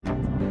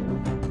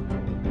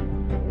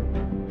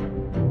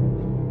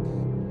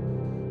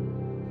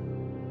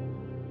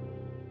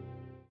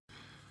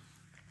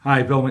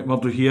Hi, Bill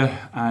McMurdo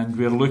here, and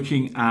we're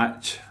looking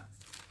at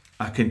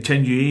a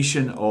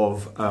continuation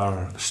of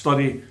our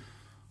study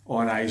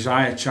on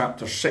Isaiah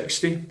chapter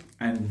 60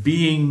 and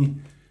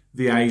being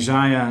the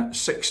Isaiah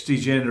 60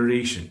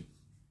 generation.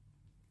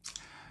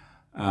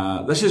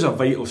 This is a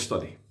vital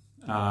study.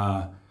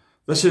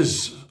 This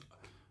is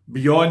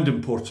beyond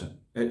important.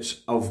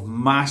 It's of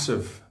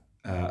massive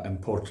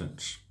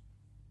importance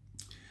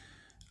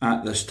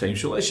at this time.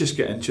 So let's just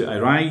get into it.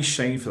 Arise,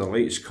 shine, for the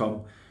light has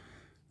come,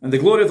 and the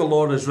glory of the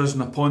Lord is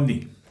risen upon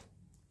thee.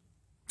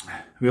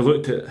 We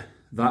looked at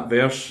that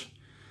verse.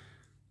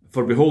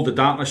 For behold, the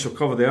darkness shall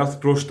cover the earth,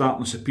 gross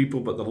darkness of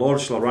people, but the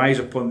Lord shall arise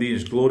upon thee, and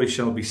his glory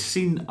shall be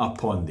seen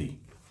upon thee.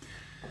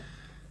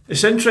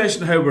 It's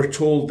interesting how we're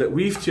told that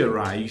we've to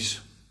arise,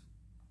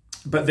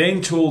 but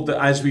then told that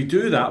as we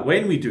do that,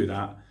 when we do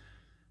that,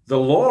 the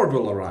Lord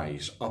will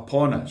arise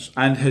upon us,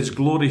 and his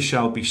glory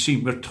shall be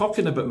seen. We're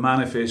talking about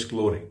manifest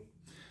glory.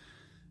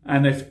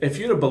 And if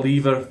you're a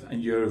believer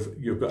and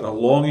you've got a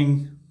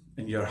longing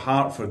in your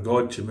heart for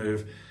God to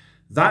move,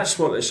 that's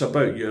what it's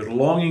about. You're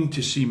longing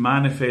to see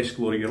manifest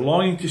glory. You're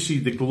longing to see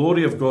the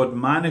glory of God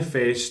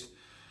manifest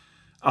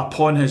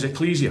upon his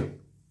ecclesia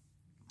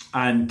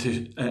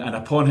and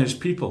upon his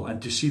people,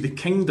 and to see the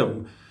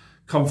kingdom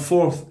come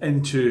forth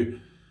into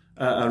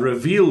a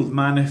revealed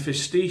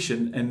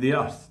manifestation in the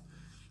earth.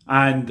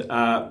 And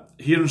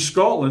here in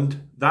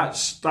Scotland,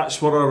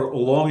 that's what our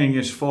longing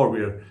is for.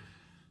 We're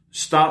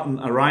starting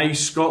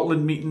Arise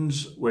Scotland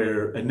meetings.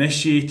 We're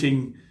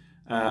initiating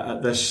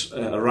this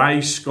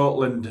Arise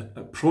Scotland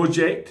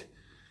project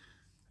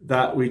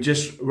that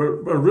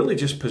we're really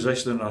just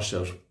positioning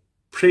ourselves,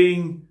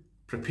 praying,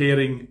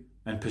 preparing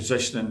and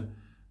positioning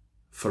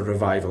for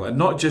revival. And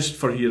not just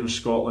for here in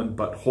Scotland,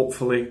 but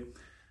hopefully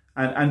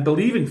and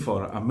believing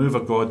for a move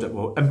of God that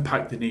will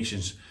impact the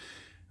nations.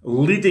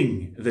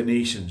 Leading the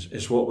nations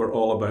is what we're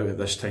all about at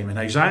this time. And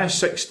Isaiah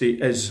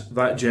 60 is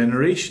that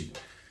generation.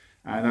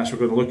 And that's what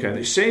we're going to look at.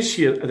 It says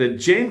here, the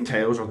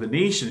Gentiles or the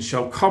nations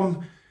shall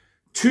come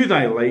to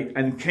thy light,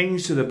 and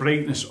kings to the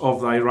brightness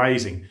of thy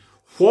rising.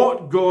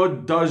 What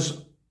God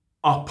does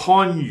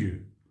upon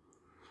you,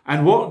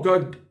 and what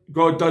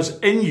God does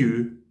in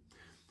you,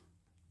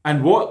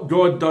 and what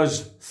God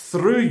does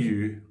through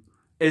you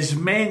is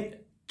meant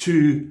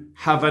to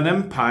have an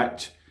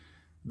impact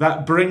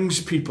that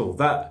brings people,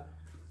 that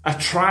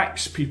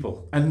attracts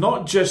people, and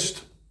not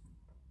just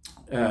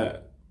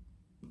Joe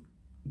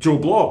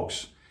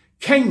Blogs.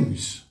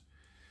 Kings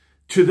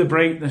to the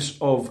brightness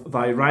of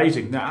thy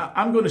rising. Now,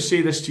 I'm going to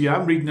say this to you,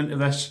 I'm reading into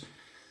this,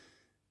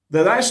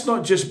 that's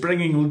not just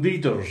bringing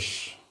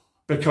leaders,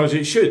 because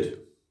it should,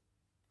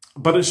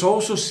 but it's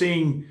also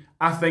saying,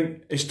 I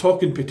think, it's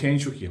talking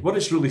potential here. What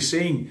it's really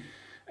saying,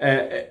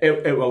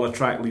 it will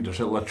attract leaders,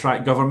 it will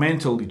attract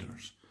governmental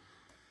leaders,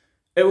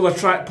 it will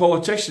attract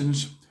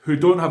politicians who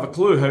don't have a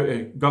clue how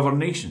to govern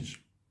nations.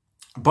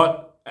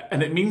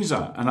 And it means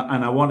that,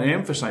 and I want to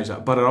emphasise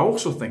that, but I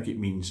also think it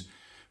means,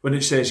 when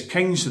it says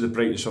kings to the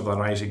brightness of the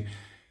rising,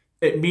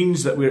 it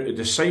means that we're to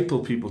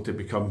disciple people to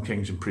become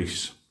kings and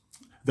priests.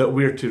 That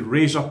we're to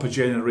raise up a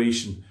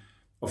generation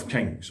of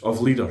kings, of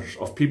leaders,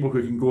 of people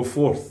who can go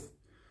forth.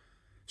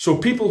 So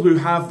people who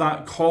have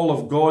that call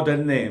of God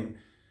in them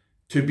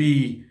to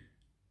be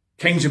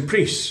kings and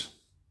priests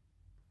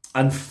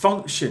and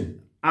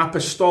function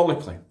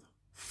apostolically,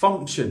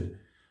 function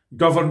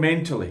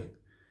governmentally.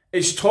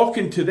 It's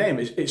talking to them.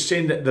 It's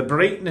saying that the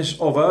brightness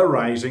of our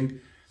rising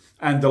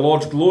and the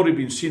Lord's glory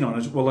being seen on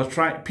us will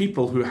attract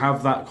people who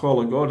have that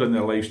call of God in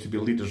their lives to be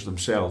leaders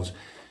themselves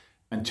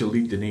and to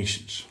lead the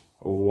nations.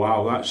 Oh,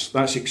 wow,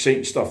 that's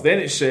exciting stuff. Then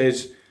it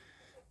says,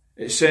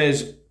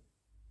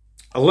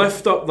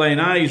 lift up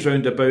thine eyes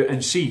round about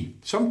and see.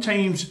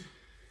 Sometimes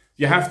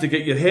you have to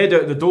get your head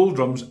out of the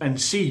doldrums and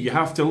see. You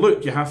have to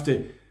look. You have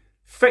to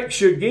fix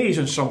your gaze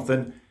on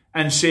something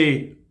and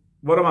say,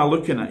 what am I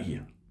looking at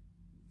here?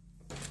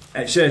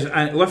 It says,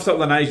 lift up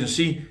thine eyes and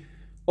see.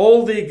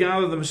 All they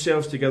gather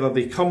themselves together,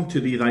 they come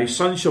to thee. Thy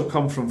son shall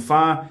come from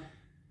far,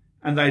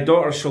 and thy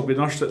daughter shall be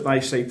nursed at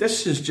thy side.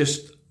 This is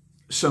just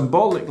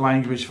symbolic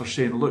language for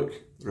saying, look,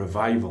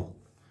 revival.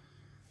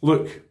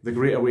 Look, the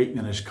great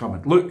awakening is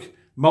coming. Look,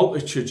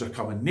 multitudes are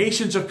coming.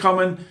 Nations are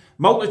coming.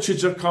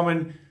 Multitudes are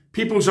coming.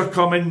 Peoples are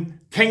coming.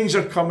 Kings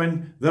are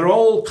coming. They're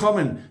all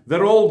coming.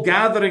 They're all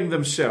gathering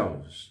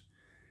themselves.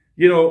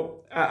 You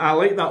know, I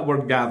like that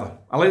word gather.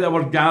 I like that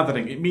word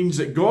gathering. It means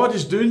that God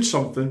is doing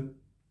something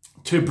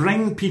to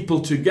bring people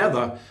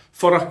together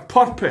for a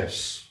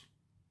purpose.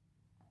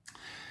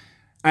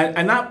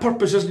 And that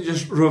purpose isn't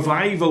just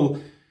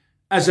revival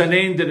as an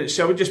end in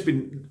itself. We've just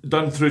been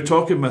done through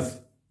talking with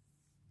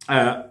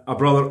a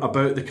brother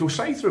about the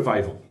Kilsyth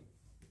revival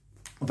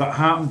that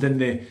happened in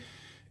the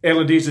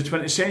early days of the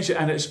 20th century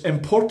and its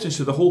importance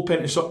to the whole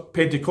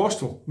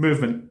Pentecostal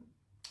movement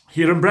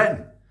here in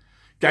Britain.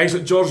 Guys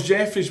like George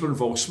Jeffreys were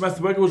involved, Smith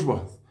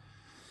Wigglesworth.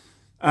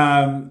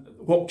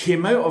 What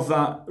came out of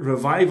that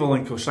revival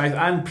in Kilsyth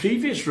and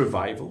previous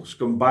revivals,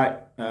 going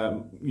back,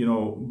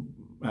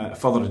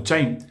 further in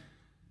time,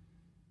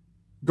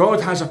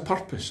 God has a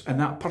purpose, and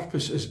that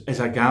purpose is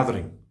a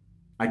gathering.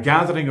 a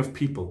gathering of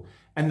people.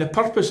 And the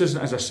purpose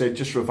isn't, as I said,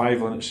 just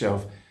revival in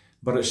itself,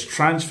 but it's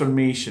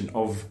transformation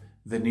of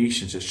the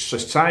nations. It's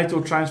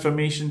societal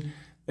transformation.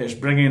 It's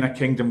bringing a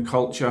kingdom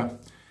culture.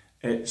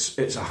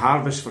 It's a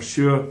harvest for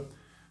sure,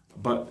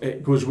 but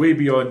it goes way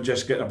beyond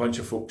just getting a bunch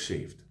of folks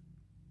saved.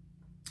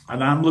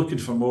 And I'm looking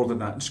for more than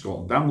that in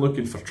Scotland. I'm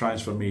looking for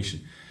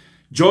transformation.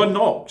 John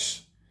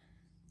Knox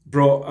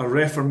brought a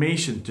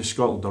reformation to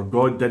Scotland, or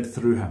God did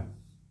through him.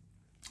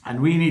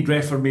 And we need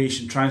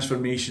reformation,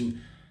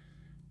 transformation,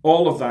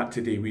 all of that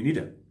today. We need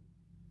it.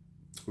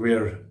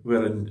 We're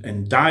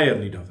in dire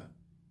need of it.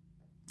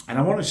 And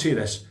I want to say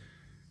this,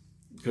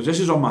 because this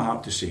is on my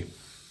heart to say.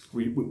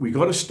 We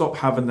got to stop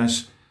having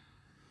this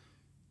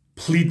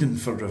pleading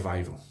for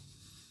revival.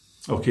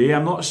 Okay,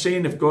 I'm not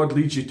saying if God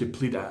leads you to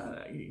plead,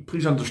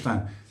 please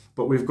understand,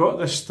 but we've got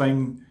this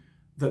thing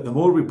that the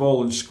more we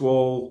bawl and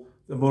squall,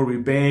 the more we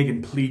beg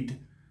and plead,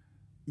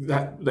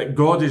 that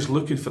God is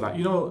looking for that.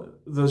 You know,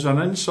 there's an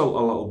insult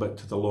a little bit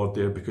to the Lord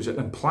there, because it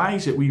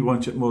implies that we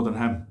want it more than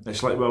him.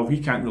 It's like, well, he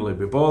can't really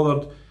be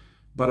bothered,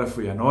 but if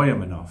we annoy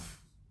him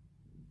enough.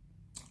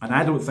 And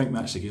I don't think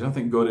that's the case. I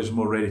think God is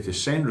more ready to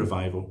send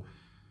revival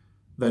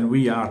than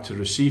we are to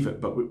receive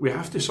it. But we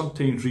have to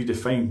sometimes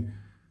redefine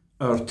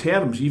our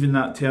terms, even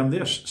that term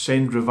there,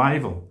 send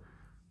revival.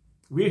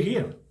 We're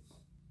here.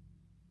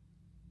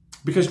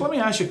 Because let me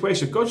ask you a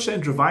question. If God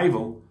sends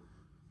revival,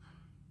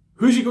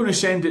 who's he going to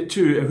send it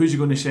to, and who's he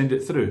going to send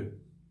it through?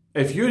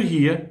 If you're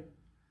here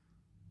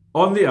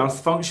on the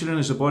earth functioning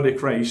as a body of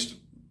Christ,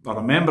 or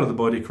a member of the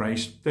body of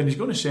Christ, then he's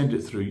going to send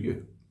it through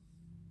you.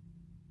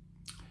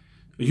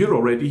 You're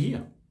already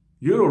here.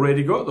 You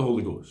already got the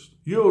Holy Ghost.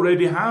 You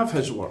already have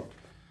his word.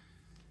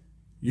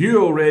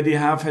 You already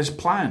have his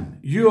plan.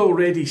 You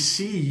already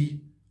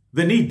see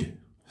the need.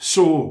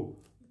 So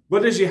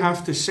what does he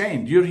have to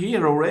send? You're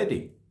here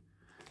already.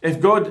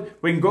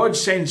 When God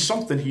sends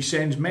something, he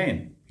sends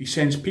men. He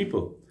sends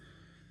people.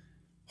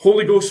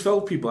 Holy Ghost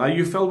filled people. Are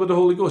you filled with the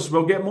Holy Ghost?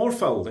 Well, get more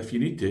filled if you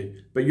need to,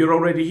 but you're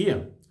already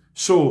here.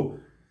 So,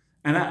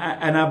 and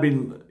I've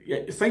been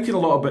thinking a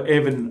lot about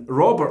Evan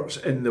Roberts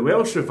in the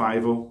Welsh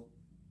revival,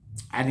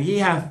 and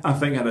he I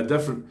think had a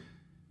different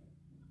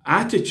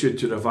attitude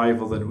to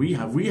revival than we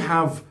have. We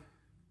have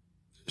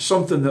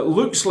something that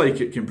looks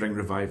like it can bring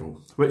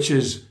revival, which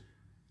is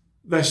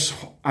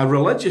a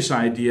religious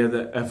idea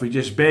that if we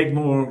just beg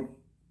more,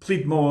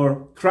 plead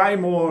more, cry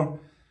more,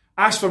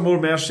 ask for more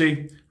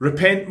mercy,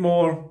 repent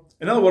more.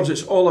 In other words,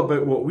 it's all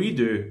about what we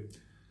do,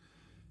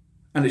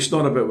 and it's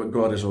not about what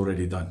God has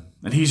already done.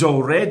 And he's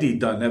already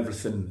done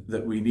everything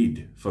that we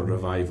need for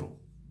revival.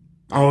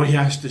 Oh, he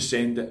has to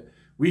send it.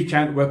 We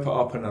can't whip it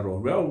up on our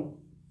own. Well,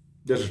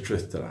 there's a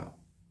truth to that.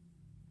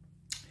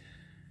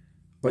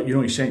 But you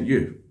know, he sent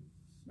you.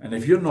 And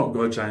if you're not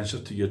God's answer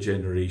to your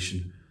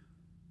generation,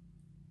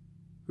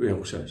 who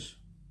else is?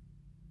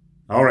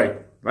 All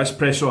right, let's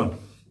press on.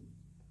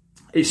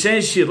 It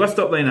says here, lift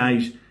up thine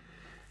eyes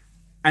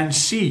and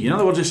see. In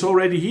other words, it's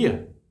already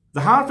here.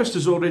 The harvest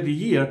is already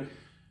here.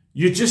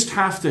 You just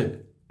have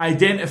to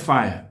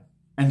identify it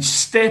and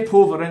step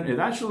over into it.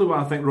 That's really what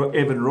I think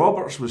Evan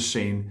Roberts was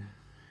saying,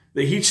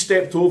 that he'd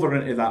stepped over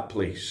into that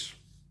place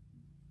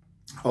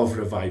of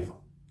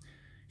revival.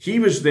 He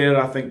was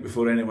there, I think,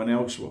 before anyone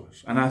else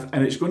was.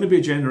 And it's going to be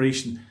a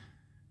generation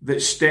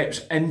that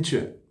steps into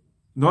it,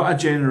 not a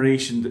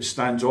generation that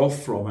stands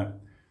off from it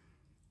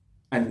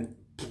and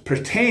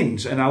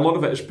pretends, and a lot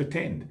of it is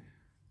pretend,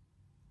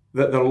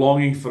 that they're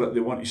longing for it,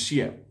 they want to see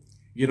it.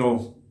 You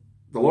know,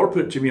 the Lord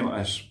put it to me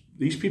like this.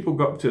 These people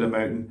go up to the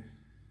mountain,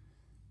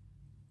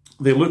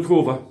 they look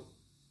over,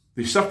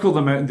 they circle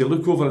the mountain, they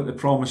look over at the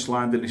promised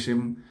land, and they say,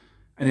 and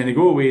then they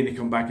go away and they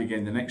come back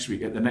again the next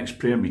week at the next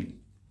prayer meeting.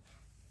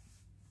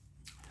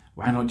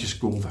 Why not just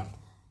go over?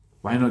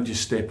 Why not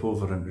just step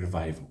over into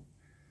revival?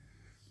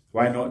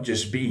 Why not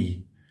just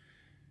be,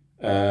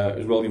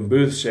 as William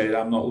Booth said,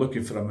 I'm not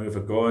looking for a move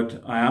of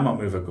God, I am a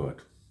move of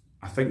God.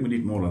 I think we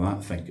need more of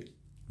that thinking,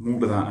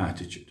 more of that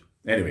attitude.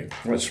 Anyway,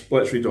 let's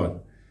read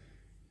on.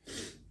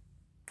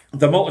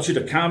 The multitude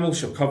of camels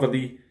shall cover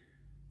thee,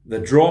 the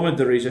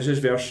dromedaries, this is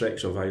verse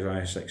 6 of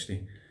Isaiah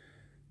 60,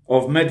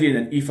 of Midian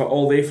and Ephah,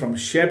 all they from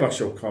Sheba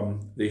shall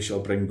come, they shall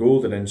bring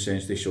gold and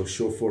incense, they shall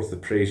show forth the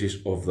praises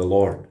of the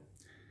Lord.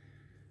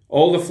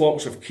 All the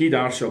flocks of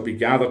Kedar shall be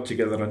gathered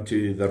together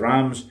unto thee, the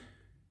rams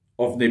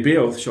of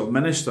Nebaioth shall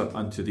minister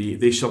unto thee,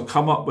 they shall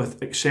come up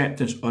with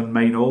acceptance on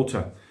mine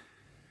altar,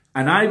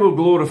 and I will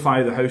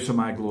glorify the house of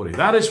my glory.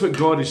 That is what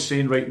God is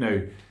saying right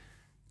now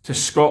to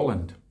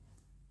Scotland,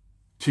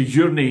 to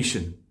your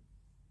nation,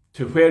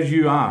 to where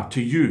you are,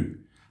 to you.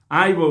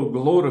 I will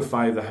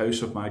glorify the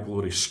house of my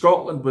glory.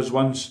 Scotland was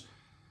once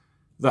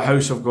the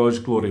house of God's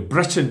glory.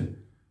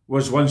 Britain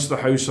was once the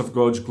house of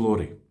God's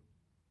glory.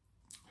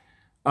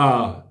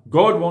 God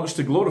wants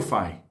to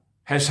glorify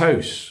his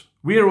house.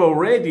 We're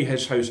already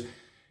his house.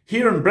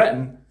 Here in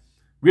Britain,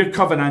 we're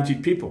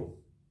covenanted people.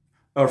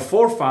 Our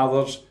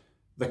forefathers,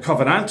 the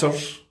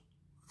Covenanters,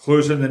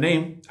 close in the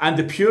name, and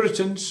the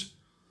Puritans,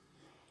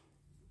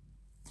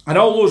 And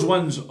all those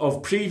ones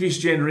of previous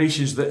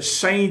generations that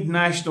signed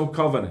national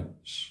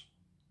covenants,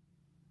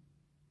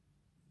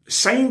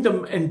 signed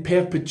them in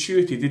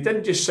perpetuity. They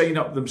didn't just sign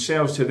up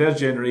themselves to their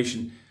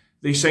generation.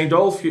 They signed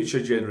all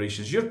future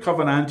generations. You're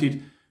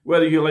covenanted,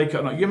 whether you like it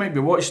or not. You might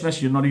be watching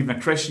this, you're not even a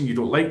Christian, you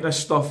don't like this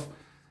stuff.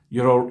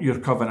 You're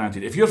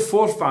covenanted. If your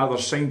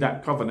forefathers signed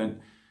that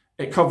covenant,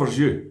 it covers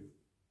you.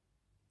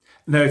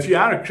 Now, if you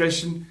are a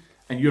Christian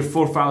and your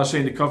forefathers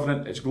signed the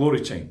covenant, it's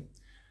glory time.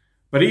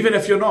 But even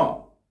if you're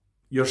not,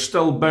 you're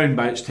still bound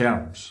by its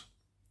terms.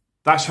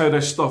 That's how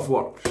this stuff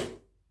works.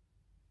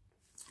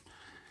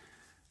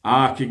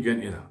 I could get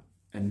into that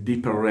in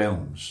deeper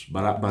realms,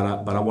 but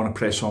I want to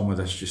press on with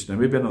this just now,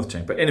 maybe another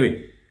time. But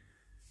anyway,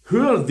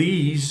 who are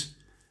these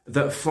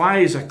that fly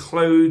as a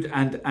cloud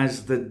and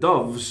as the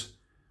doves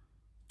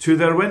to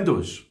their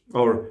windows?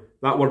 Or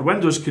that word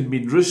windows can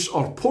mean roofs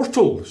or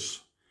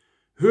portals.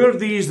 Who are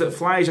these that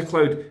fly as a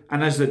cloud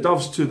and as the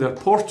doves to their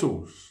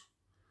portals?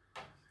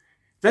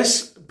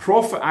 This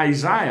prophet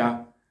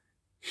Isaiah,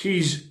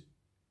 he's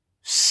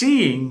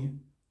seeing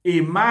a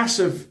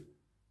massive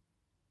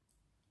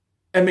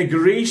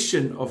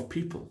immigration of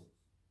people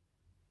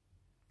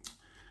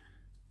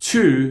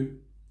to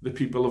the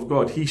people of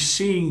God. He's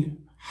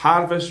seeing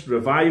harvest,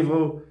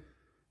 revival,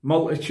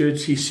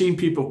 multitudes. He's seeing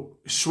people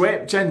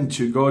swept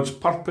into God's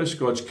purpose,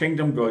 God's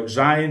kingdom, God's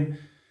Zion,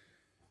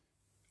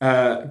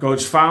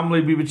 God's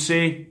family, we would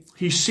say.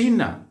 He's seen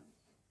that.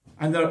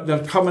 And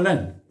they're coming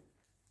in.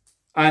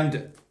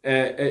 And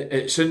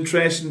it's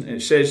interesting.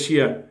 It says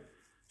here,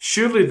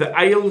 surely the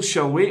isles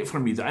shall wait for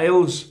me. The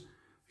isles,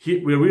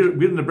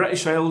 we're in the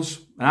British Isles,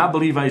 and I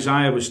believe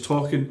Isaiah was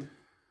talking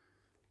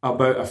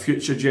about a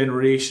future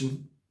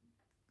generation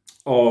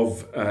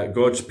of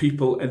God's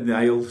people in the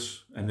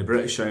Isles, in the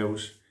British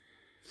Isles.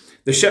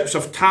 The ships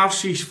of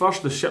Tarshish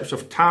first. The ships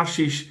of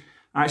Tarshish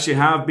actually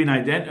have been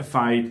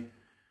identified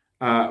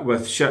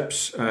with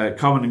ships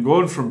coming and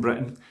going from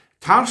Britain.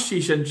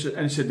 Tarshish,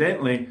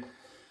 incidentally,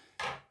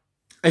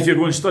 if you're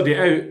going to study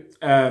it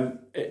out,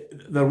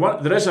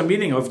 there is a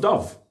meaning of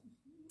dove.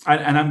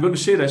 And I'm going to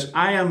say this,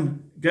 I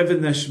am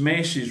giving this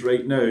message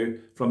right now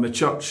from the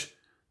church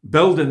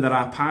building that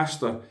I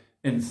pastor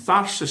in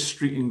Tharsis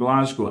Street in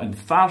Glasgow. And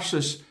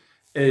Tharsis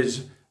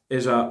it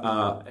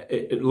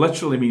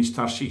literally means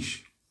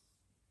Tarshish.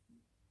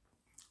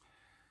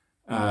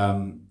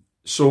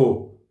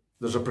 So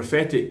there's a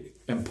prophetic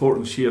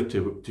importance here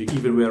to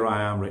even where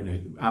I am right now.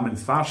 I'm in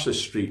Tharsis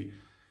Street,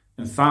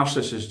 and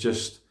Tharsis is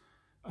just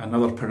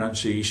another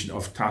pronunciation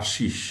of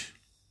Tarshish.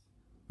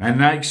 Isn't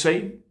that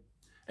exciting?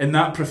 Isn't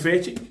that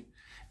prophetic?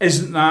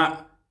 Isn't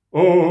that,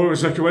 oh,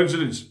 it's a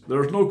coincidence?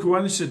 There's no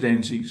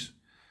coincidences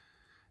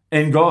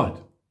in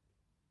God.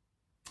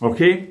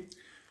 Okay?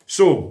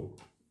 So,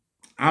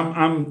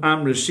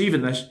 I'm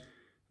receiving this.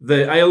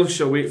 The Isles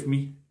shall wait for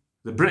me.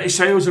 The British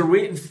Isles are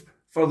waiting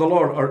for the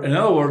Lord. Or in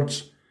other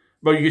words,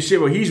 well, you could say,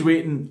 well, he's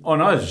waiting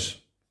on us.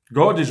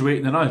 God is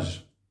waiting on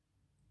us.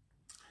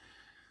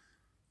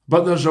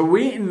 But there's a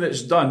waiting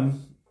that's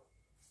done,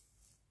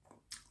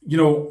 you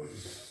know,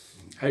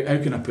 how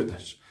can I put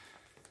this?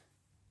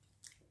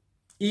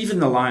 Even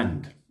the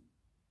land,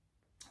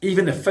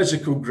 even the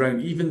physical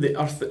ground, even the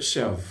earth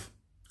itself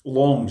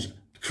longs.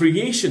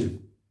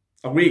 Creation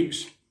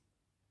awaits.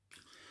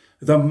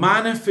 The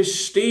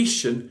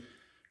manifestation,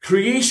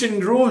 creation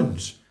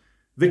groans.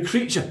 The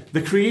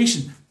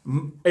creation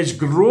is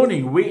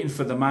groaning, waiting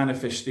for the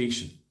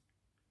manifestation.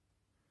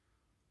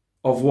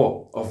 Of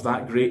what? Of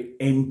that great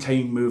end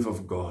time move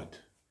of God.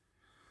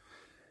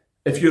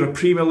 If you're a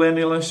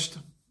premillennialist,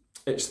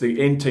 it's the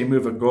end time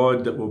move of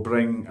God that will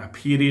bring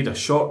a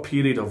short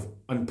period of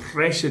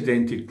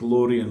unprecedented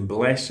glory and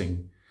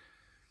blessing,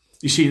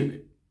 you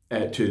see,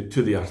 to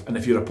the earth. And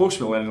if you're a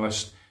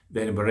postmillennialist,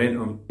 then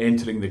we're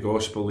entering the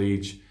gospel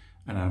age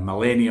and a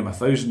millennium,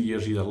 1,000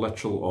 years, either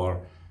literal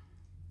or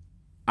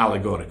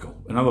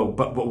allegorical. In other words,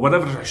 but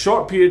whatever, a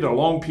short period or a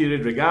long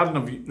period,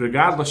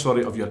 regardless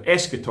of your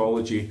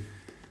eschatology,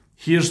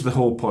 here's the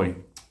whole point: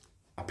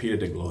 a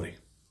period of glory,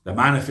 the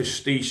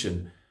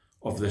manifestation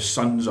of the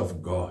sons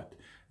of God,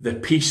 the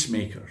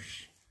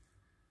peacemakers,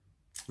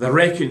 the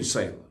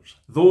reconcilers,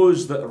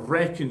 those that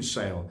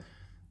reconcile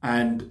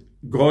and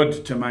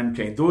God to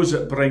mankind, those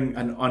that bring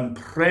an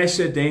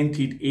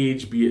unprecedented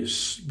age, be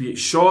it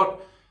short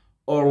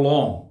or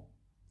long,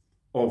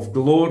 of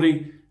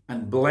glory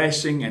and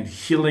blessing and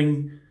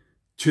healing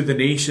to the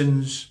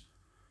nations,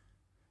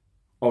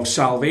 of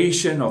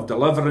salvation, of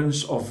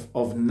deliverance,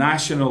 of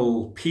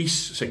national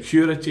peace,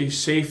 security,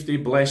 safety,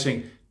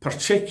 blessing,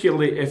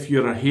 particularly if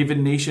you're a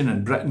haven nation,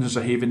 and Britain is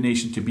a haven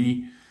nation to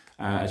be,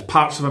 as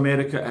parts of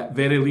America, at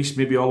very least,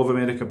 maybe all of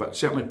America, but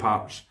certainly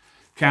parts,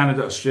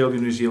 Canada, Australia,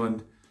 New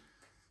Zealand,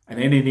 and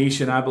any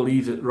nation, I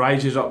believe, that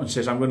rises up and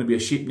says, I'm going to be a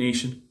sheep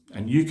nation,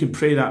 and you can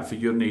pray that for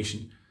your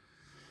nation.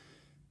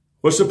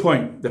 What's the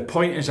point? The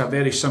point is a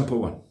very simple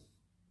one.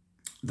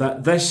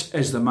 That this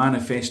is the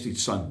manifested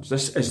sons.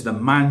 This is the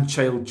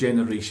man-child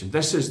generation.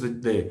 This is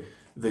the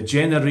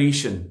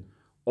generation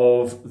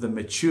of the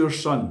mature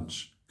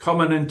sons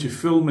coming into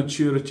full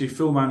maturity,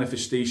 full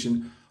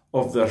manifestation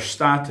of their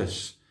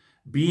status,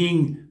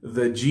 being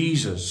the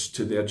Jesus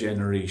to their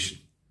generation.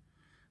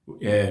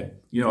 I'm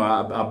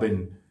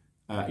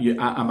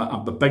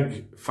a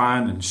big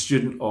fan and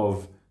student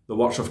of the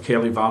works of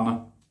Kelly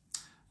Varner,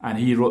 and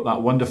he wrote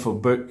that wonderful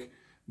book,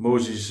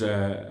 Moses,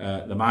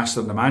 the Master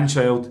and the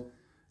Man-Child,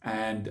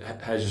 and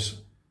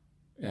his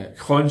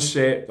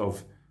concept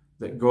of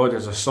that God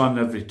has a son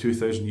every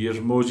 2,000 years,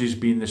 Moses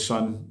being the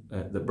son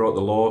that brought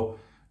the law,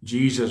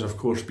 Jesus, of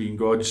course, being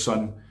God's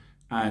son,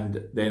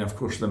 and then, of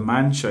course, the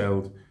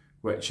man-child,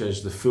 which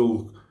is the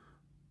full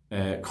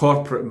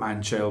corporate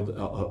man-child,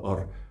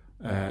 or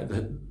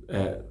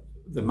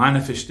the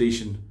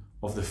manifestation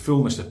of the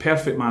fullness, the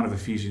perfect man of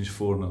Ephesians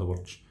 4, in other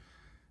words,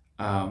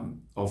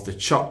 of the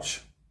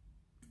church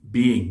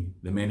being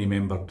the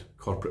many-membered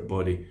corporate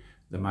body,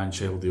 the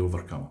man-child, the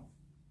overcomer.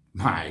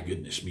 My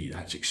goodness me,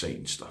 that's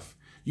exciting stuff.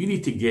 You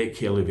need to get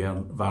Kelly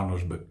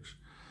Varner's books.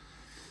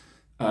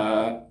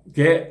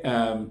 Get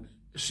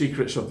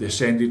Secrets of the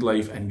Ascended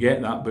Life, and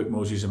get that book,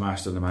 Moses, the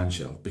Master and the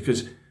Man-Child,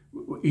 because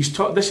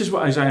this is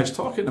what Isaiah's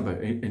talking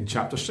about in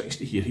chapter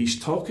 60 here. He's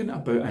talking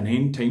about an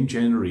end-time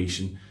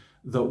generation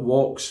that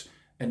walks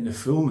in the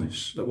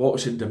fullness, that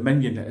walks in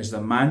dominion, that is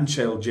the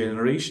man-child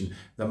generation,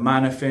 the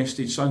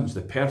manifested sons,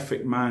 the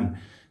perfect man,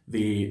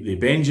 the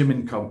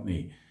Benjamin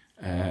Company,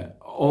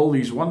 all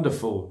these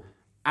wonderful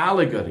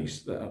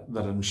allegories that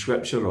are in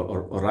Scripture,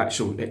 or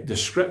actual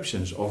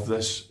descriptions of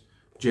this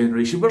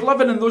generation. We're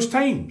living in those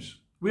times.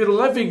 We're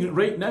living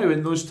right now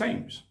in those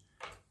times.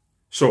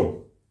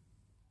 So,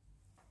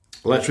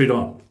 let's read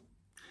on.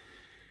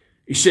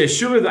 He says,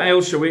 surely the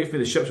isles shall wait for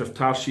the ships of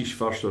Tarshish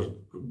first, or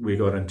we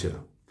got into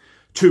that.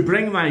 To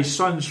bring thy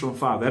sons from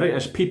far. There it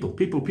is, people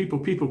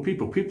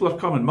are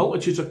coming,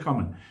 multitudes are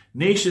coming,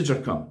 nations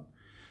are coming.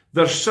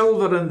 Their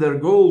silver and their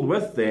gold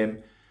with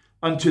them,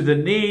 unto the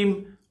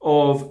name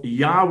of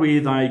Yahweh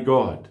thy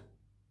God.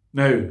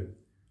 Now,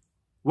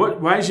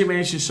 why is he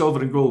mentioning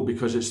silver and gold?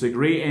 Because it's the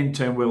great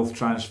end-time wealth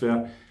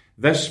transfer.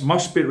 This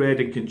must be read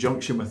in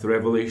conjunction with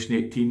Revelation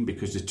 18,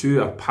 because the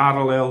two are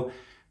parallel.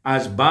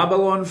 As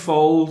Babylon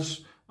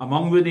falls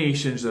among the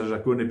nations, there's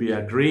going to be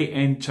a great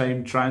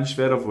end-time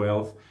transfer of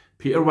wealth.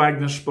 Peter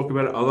Wagner spoke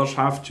about it, others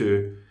have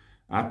too.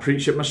 I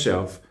preach it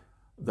myself,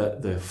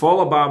 that the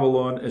fall of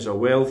Babylon is a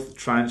wealth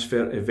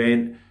transfer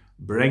event,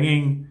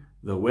 bringing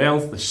the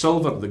wealth, the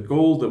silver, the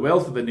gold, the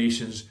wealth of the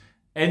nations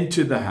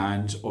into the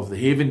hands of the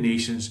haven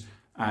nations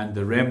and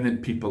the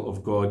remnant people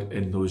of God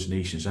in those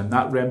nations. And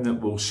that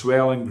remnant will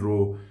swell and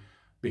grow,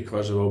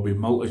 because there will be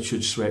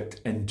multitudes swept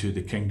into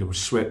the kingdom,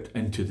 swept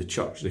into the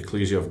church, the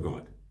ecclesia of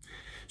God.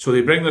 So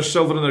they bring their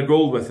silver and their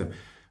gold with them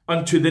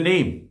unto the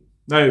name.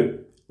 Now,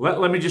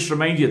 let me just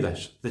remind you of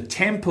this. The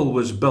temple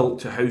was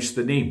built to house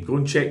the name. Go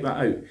and check that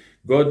out.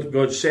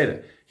 God said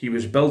it. He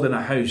was building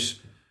a house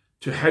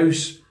to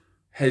house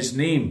his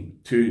name,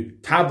 to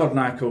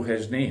tabernacle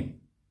his name.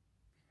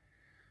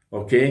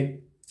 Okay?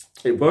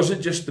 It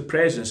wasn't just the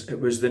presence, it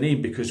was the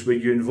name, because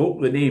when you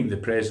invoke the name, the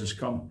presence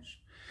comes.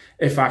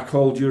 If I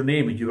called your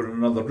name and you were in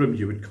another room,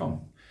 you would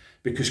come,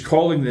 because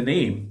calling the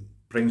name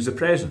brings the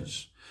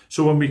presence.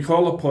 So when we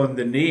call upon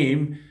the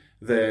name,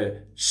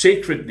 the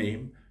sacred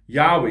name,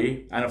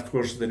 Yahweh, and of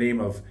course the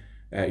name of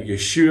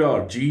Yeshua,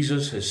 or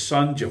Jesus, his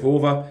son,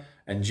 Jehovah,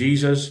 and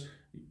Jesus,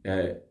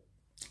 Yahweh,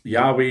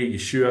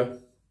 Yeshua,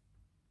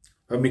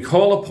 when we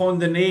call upon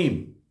the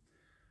name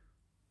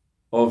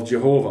of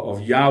Jehovah,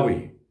 of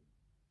Yahweh,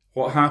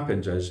 what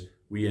happens is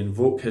we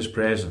invoke his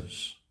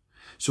presence.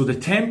 So the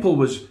temple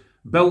was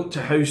built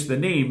to house the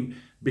name,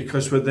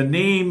 because where the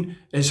name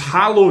is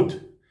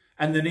hallowed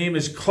and the name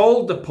is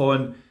called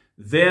upon,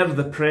 there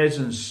the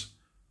presence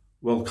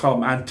will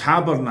come and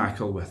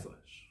tabernacle with us.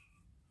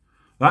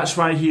 That's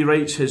why he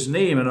writes his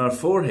name in our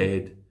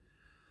forehead.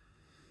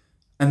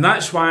 And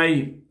that's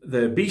why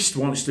the beast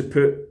wants to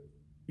put,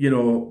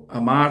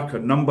 a mark or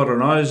number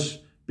on us,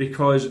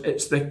 because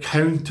it's the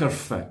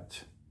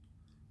counterfeit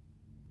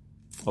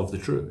of the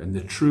true. And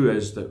the true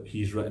is that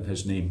he's written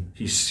his name.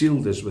 He's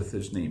sealed us with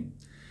his name.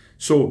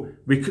 So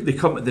they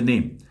come to the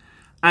name.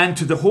 And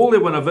to the Holy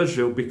One of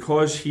Israel,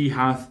 because he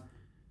hath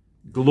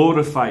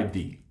glorified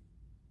thee.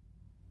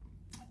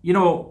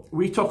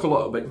 We talk a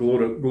lot about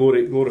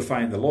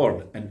glorifying the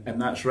Lord,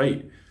 and that's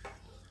right.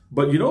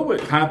 But you know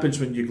what happens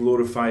when you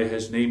glorify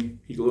his name?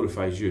 He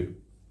glorifies you.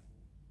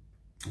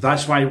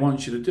 That's why he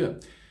wants you to do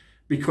it.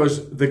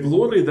 Because the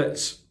glory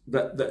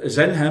that is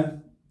in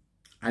him,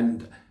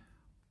 and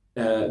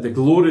the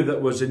glory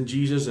that was in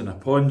Jesus and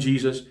upon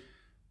Jesus,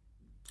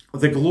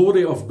 the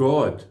glory of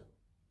God,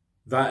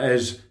 that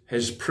is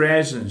his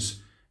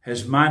presence,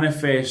 his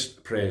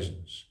manifest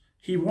presence.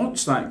 He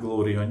wants that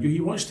glory on you.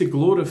 He wants to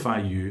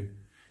glorify you.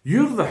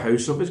 You're the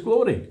house of his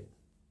glory.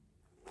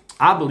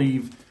 I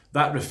believe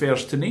that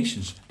refers to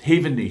nations,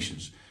 haven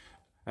nations,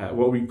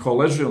 what we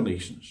call Israel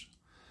nations.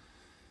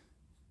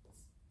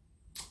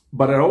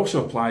 But it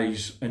also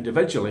applies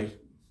individually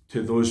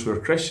to those who are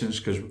Christians,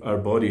 because our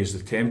body is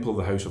the temple,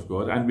 the house of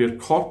God, and we're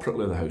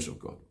corporately the house of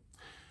God.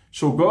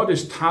 So God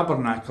is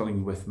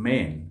tabernacling with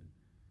men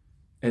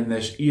in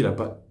this era,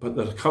 but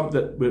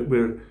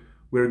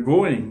We're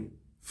going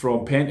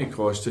from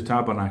Pentecost to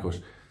Tabernacles.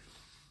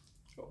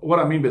 What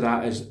I mean by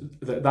that is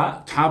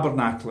that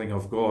tabernacling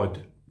of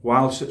God,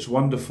 whilst it's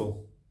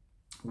wonderful,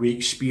 we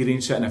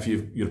experience it, and if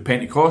you're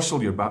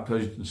Pentecostal, you're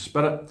baptized in the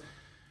Spirit,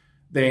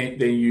 then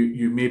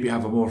you maybe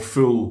have a more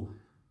full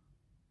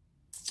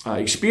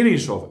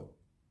experience of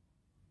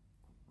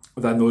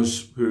it than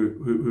those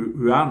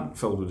who aren't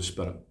filled with the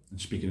Spirit and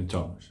speaking in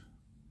tongues.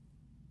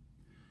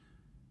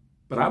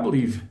 But I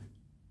believe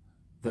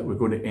that we're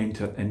going to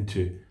enter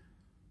into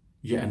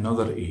yet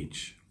another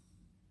age,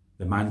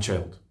 the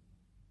man-child,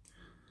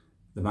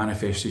 the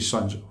manifested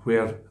sons,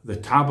 where the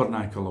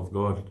tabernacle of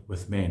God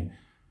with men,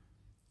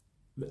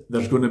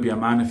 there's going to be a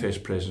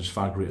manifest presence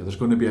far greater. There's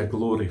going to be a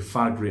glory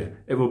far greater.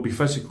 It will be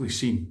physically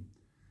seen.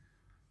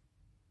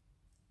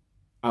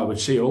 I would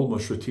say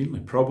almost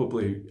routinely,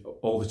 probably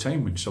all the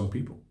time in some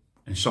people,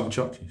 in some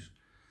churches,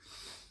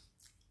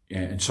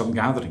 in some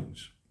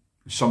gatherings,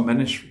 in some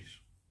ministries.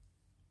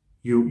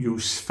 You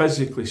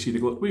physically see the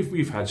glory.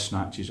 We've had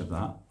snatches of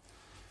that,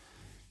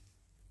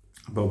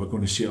 but we're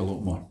going to see it a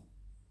lot more.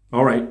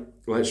 All right,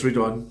 let's read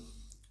on.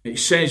 It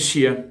says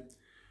here,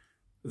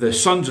 the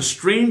sons of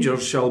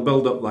strangers shall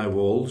build up thy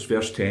walls,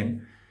 verse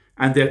 10,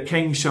 and their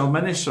king shall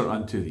minister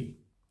unto thee.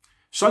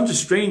 Sons of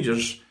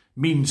strangers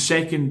mean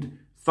second,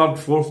 third,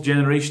 fourth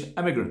generation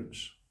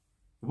immigrants.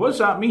 What does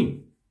that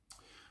mean?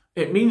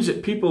 It means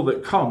that people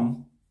that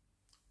come,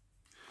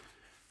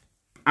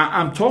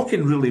 I'm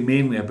talking really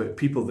mainly about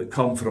people that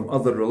come from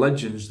other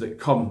religions, that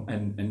come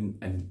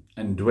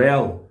and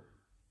dwell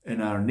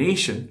in our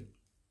nation,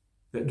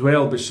 that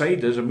dwell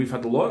beside us, and we've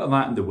had a lot of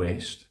that in the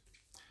West,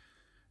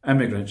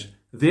 immigrants.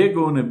 They're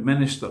going to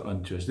minister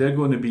unto us. They're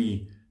going to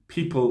be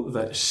people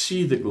that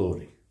see the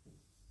glory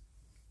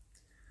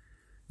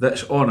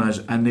that's on us,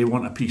 and they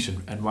want a piece.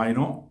 And why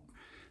not?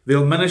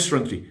 They'll minister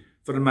unto thee.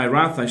 For in my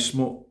wrath I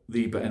smote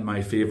thee, but in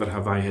my favour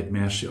have I had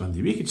mercy on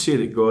thee. We could say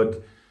that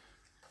God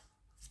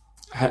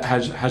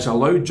has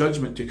allowed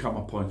judgment to come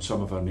upon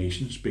some of our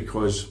nations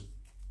because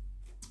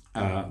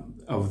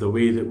of the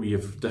way that we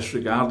have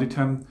disregarded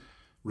him,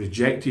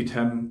 rejected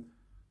him,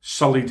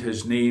 sullied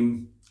his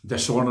name,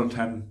 dishonoured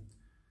him,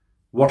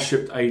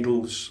 worshipped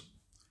idols,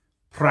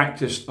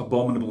 practiced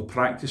abominable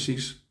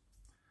practices,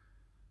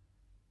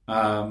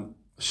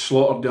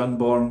 slaughtered the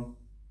unborn,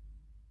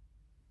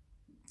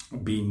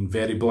 being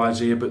very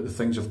blasé about the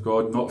things of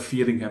God, not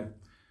fearing him.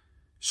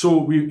 So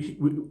we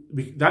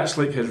that's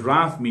like his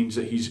wrath means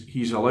that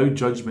he's allowed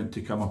judgment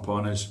to come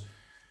upon us.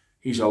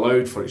 He's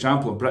allowed, for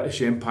example, the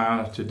British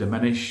Empire to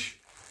diminish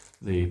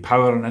the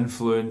power and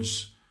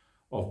influence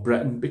of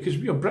Britain, because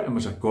Britain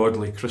was a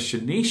godly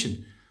Christian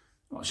nation.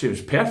 I'm not saying it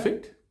was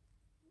perfect,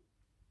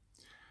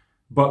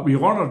 but we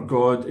honoured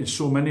God in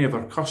so many of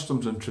our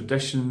customs and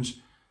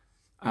traditions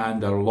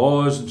and our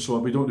laws and so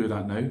on. We don't do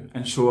that now.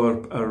 And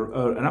so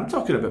our and I'm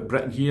talking about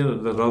Britain here,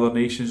 there are other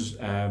nations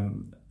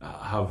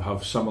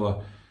have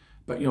similar,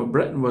 but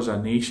Britain was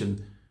a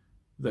nation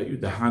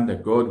that the hand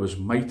of God was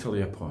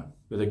mightily upon,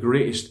 with the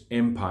greatest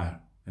empire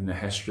in the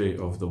history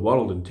of the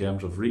world in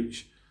terms of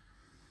reach,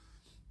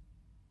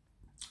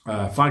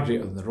 far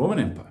greater than the Roman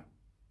Empire.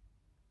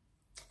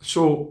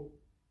 So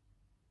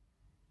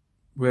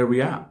where are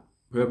we at?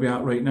 Where are we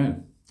at right now?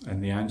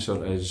 And the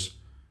answer is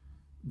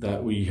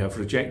that we have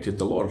rejected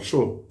the Lord.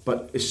 So,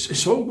 but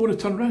it's all going to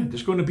turn around.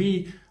 There's going to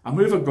be a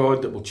move of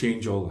God that will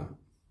change all that.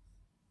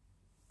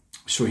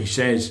 So he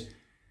says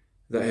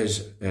that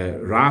his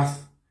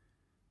wrath,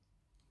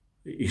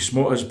 he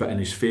smote us, but in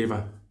his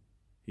favour,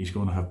 he's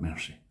going to have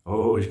mercy.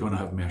 Oh, he's going to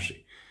have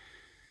mercy.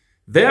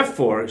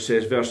 Therefore, it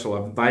says, verse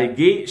 11, thy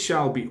gates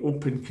shall be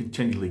open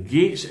continually.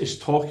 Gates is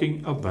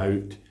talking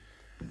about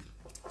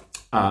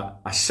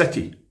a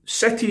city.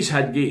 Cities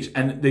had gates,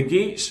 and the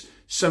gates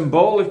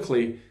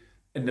symbolically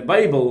in the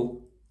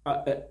Bible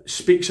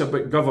speaks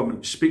about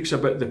government, speaks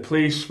about the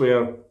place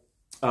where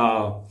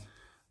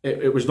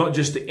it was not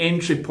just the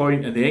entry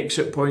point and the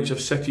exit points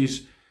of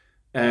cities.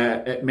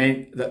 It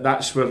meant that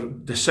that's where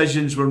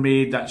decisions were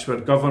made. That's where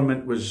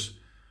government was.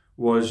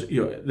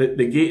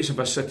 The gates of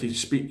a city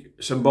speak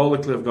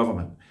symbolically of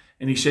government.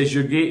 And he says,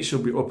 your gates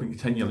will be open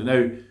continually.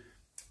 Now,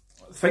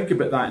 think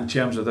about that in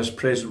terms of this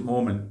present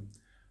moment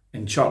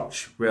in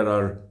church, where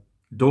our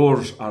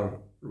doors are,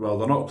 well,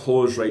 they're not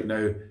closed right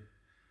now,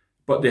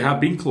 but they have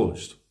been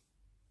closed.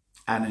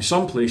 And in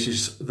some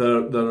places,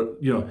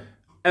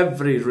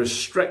 every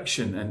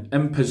restriction and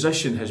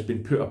imposition has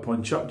been put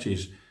upon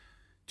churches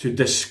to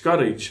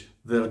discourage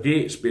their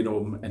gates being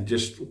open and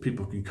just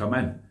people can come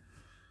in.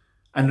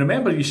 And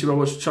remember, you say, well,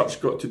 what's church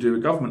got to do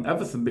with government?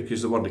 Everything,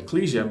 because the word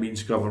ecclesia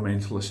means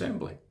governmental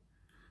assembly.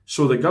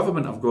 So the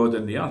government of God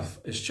in the earth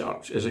is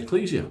church, is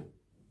ecclesia,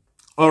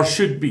 or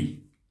should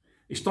be.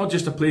 It's not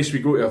just a place we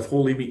go to have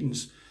holy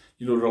meetings,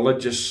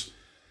 religious,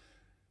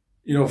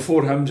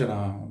 4 hymns and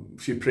a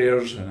few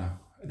prayers and a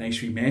nice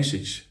wee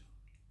message.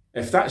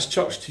 If that's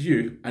church to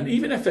you, and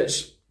even if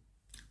it's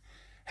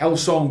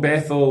Hillsong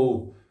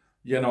Bethel,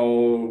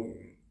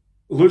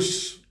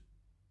 loose,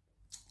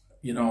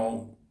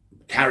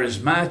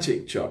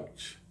 charismatic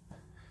church,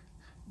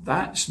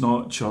 that's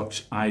not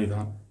church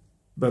either.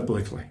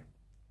 biblically.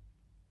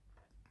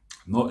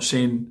 I'm not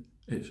saying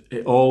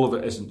all of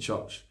it isn't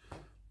church.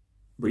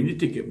 We need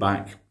to get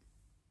back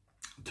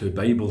to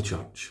Bible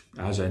church,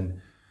 as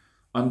in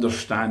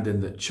understanding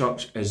that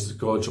church is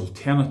God's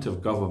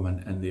alternative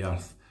government in the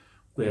earth,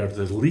 where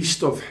the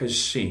least of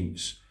his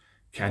saints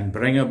can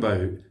bring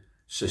about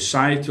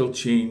societal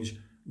change,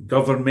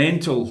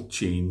 governmental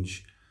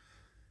change,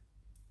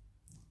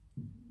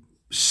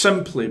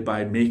 simply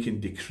by making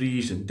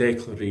decrees and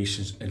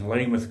declarations in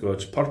line with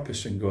God's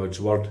purpose and God's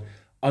word,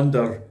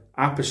 under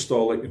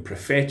apostolic and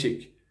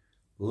prophetic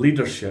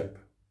leadership,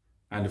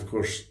 and of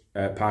course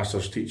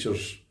pastors,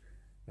 teachers,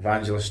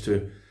 evangelists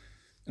too.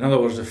 In other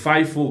words, the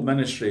fivefold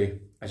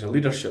ministry as a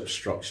leadership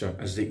structure,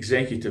 as the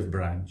executive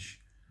branch,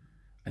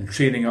 and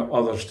training up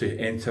others to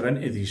enter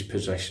into these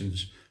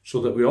positions, so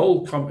that we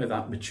all come to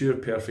that mature,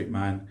 perfect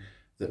man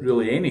that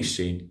really any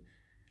saint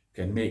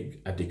can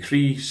make a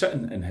decree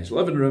sitting in his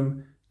living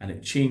room, and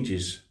it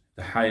changes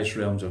the highest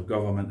realms of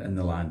government in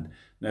the land.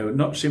 Now,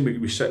 not saying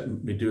we sit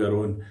and we do our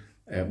own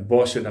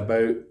bossing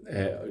about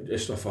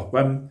just off a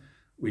whim.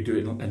 We do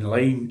it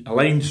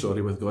aligned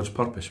with God's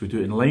purpose. We do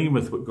it in line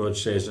with what God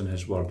says in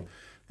his word,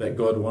 that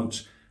God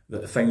wants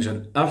that things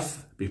on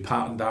earth be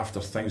patterned after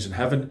things in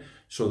heaven.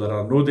 So there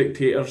are no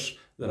dictators,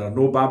 there are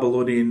no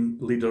Babylonian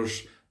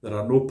leaders, there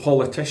are no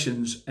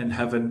politicians in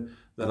heaven.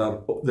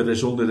 There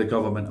is only the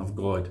government of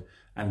God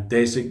and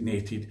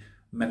designated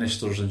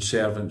ministers and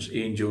servants,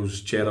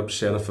 angels, cherubs,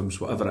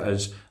 seraphims, whatever it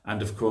is,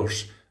 and of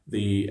course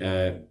the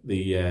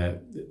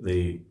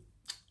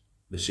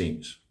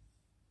saints.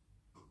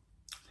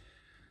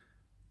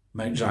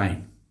 Mount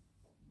Zion,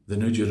 the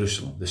New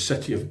Jerusalem, the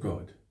city of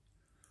God,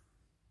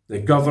 the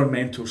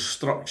governmental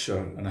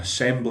structure and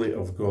assembly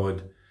of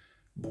God,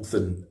 both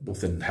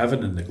in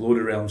heaven and the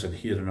glory realms and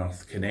here on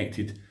earth,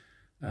 connected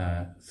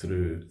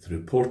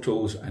through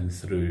portals and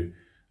through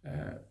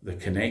the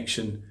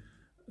connection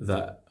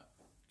that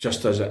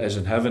just as it is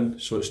in heaven,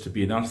 so it's to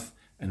be on earth.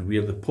 And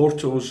we're the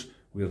portals,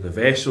 we're the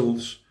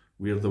vessels,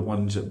 we're the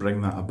ones that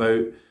bring that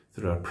about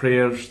through our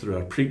prayers, through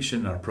our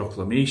preaching, our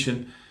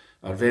proclamation,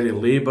 our very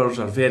labours,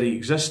 our very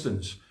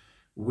existence.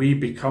 We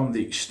become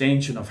the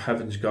extension of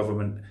heaven's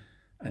government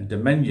and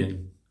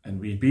dominion, and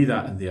we be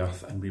that in the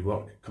earth, and we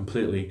work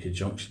completely in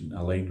conjunction,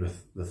 aligned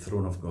with the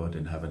throne of God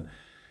in heaven.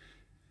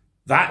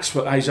 That's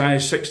what Isaiah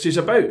 60 is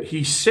about.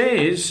 He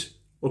says,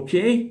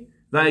 okay,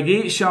 thy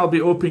gates shall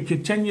be open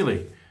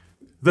continually.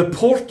 The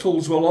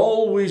portals will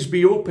always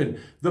be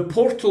open. The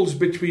portals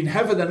between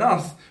heaven and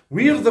earth,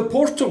 we're the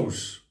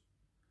portals.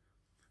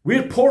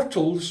 We're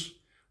portals.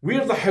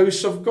 We're the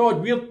house of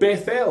God. We're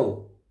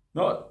Bethel,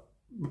 not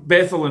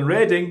Bethel and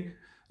Reading.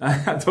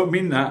 I don't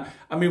mean that.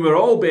 I mean, we're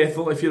all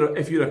Bethel. If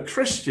you're a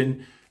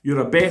Christian, you're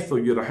a Bethel.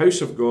 You're a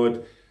house of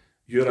God.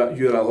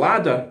 You're a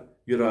ladder.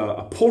 You're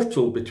a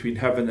portal between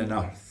heaven and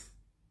earth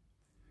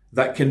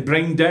that can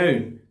bring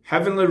down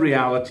heavenly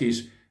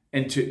realities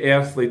into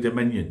earthly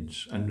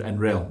dominions and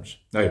realms.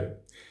 Now,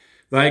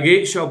 thy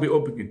gates shall be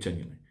open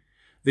continually.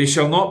 They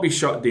shall not be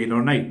shut day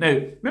nor night. Now,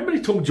 remember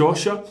he told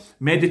Joshua,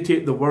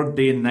 meditate the word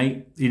day and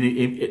night,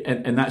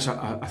 and that's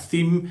a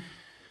theme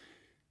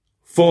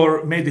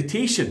for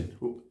meditation.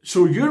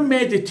 So your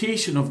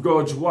meditation of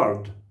God's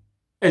word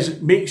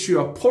makes you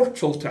a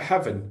portal to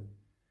heaven.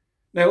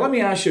 Now, let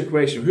me ask you a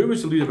question. Who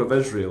was the leader of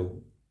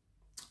Israel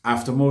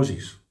after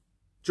Moses?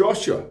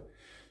 Joshua.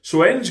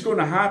 So anything's going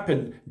to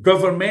happen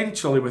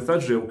governmentally with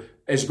Israel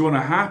is going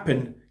to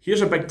happen.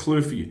 Here's a big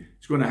clue for you.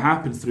 It's going to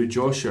happen through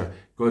Joshua,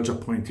 God's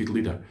appointed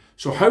leader.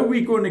 So how are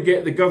we going to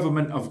get the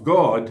government of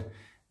God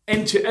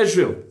into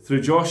Israel?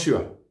 Through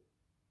Joshua.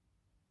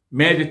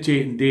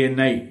 Meditating day and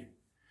night.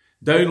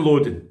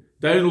 Downloading.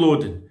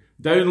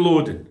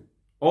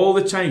 All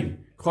the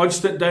time.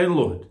 Constant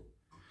download.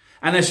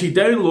 And as he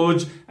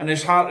downloads and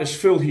his heart is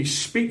full, he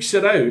speaks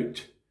it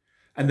out,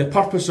 and the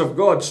purpose of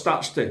God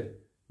starts to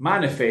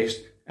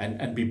manifest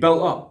and be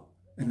built up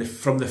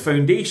from the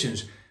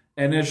foundations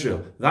in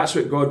Israel. That's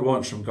what God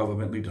wants from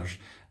government leaders.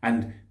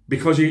 And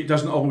because he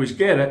doesn't always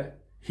get it,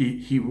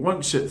 he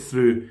wants it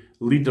through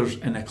leaders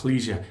in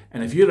ecclesia.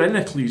 And if you're in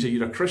ecclesia,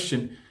 you're a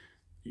Christian,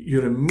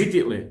 you're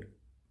immediately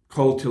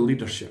called to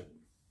leadership.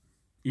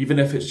 Even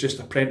if it's just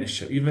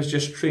apprenticeship, even if it's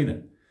just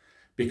training.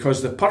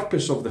 Because the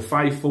purpose of the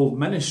fivefold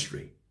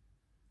ministry,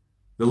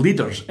 the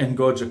leaders in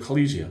God's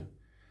ecclesia,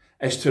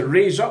 is to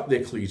raise up the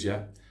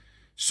ecclesia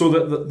so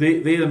that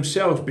they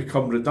themselves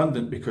become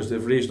redundant, because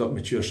they've raised up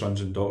mature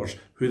sons and daughters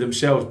who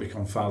themselves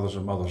become fathers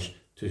and mothers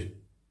to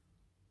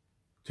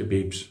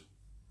babes.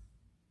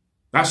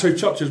 That's how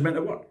church is meant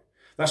to work.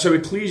 That's how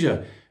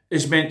ecclesia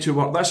is meant to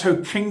work. That's how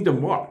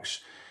kingdom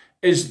works,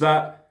 is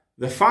that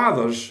the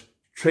fathers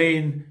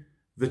train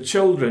the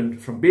children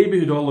from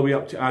babyhood all the way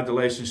up to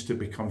adolescence to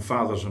become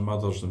fathers and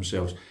mothers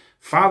themselves.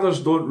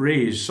 Fathers don't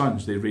raise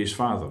sons, they raise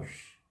fathers.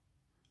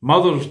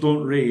 Mothers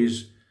don't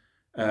raise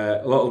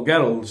little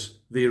girls,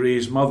 they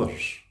raise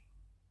mothers.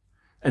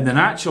 In the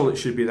natural, it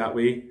should be that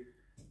way,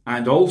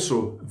 and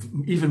also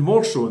even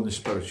more so in the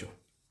spiritual.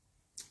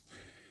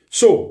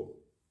 So,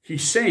 he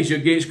says your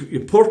gates,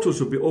 your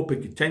portals will be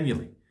open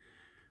continually.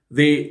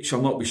 they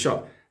shall not be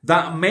shut,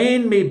 that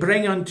men may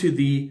bring unto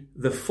thee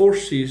the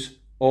forces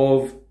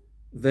of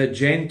the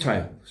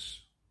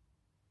Gentiles.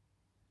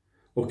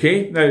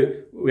 Okay, now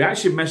we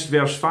actually missed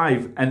verse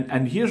 5,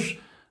 and here's,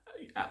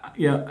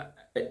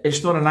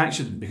 it's not an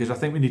accident, because I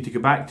think we need to go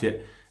back to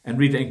it and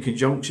read it in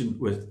conjunction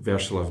with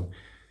verse 11.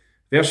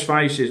 Verse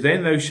 5 says,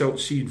 then thou shalt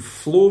see them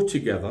flow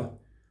together,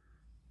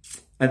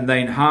 and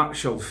thine heart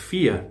shall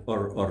fear,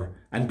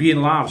 and be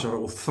enlarged, or it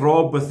will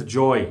throb with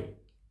joy.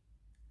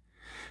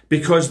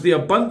 Because the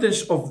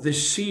abundance of the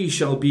sea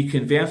shall be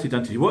converted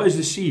unto thee. What is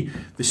the sea?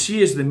 The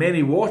sea is the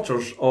many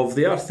waters of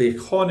the earth, the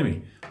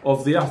economy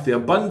of the earth. The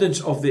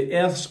abundance of the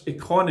earth's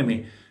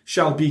economy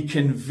shall be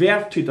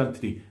converted unto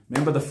thee.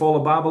 Remember the fall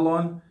of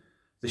Babylon?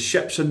 The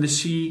ships in the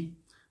sea,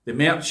 the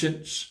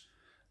merchants,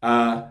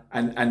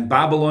 and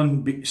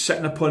Babylon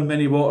sitting upon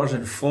many waters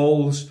and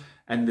falls,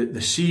 and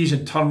the seas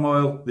in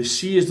turmoil. The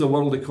sea is the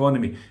world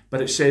economy.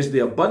 But it says the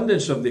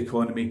abundance of the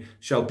economy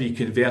shall be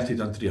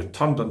converted unto thee, or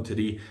turned unto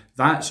thee.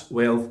 That's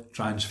wealth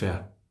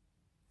transfer.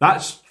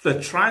 That's the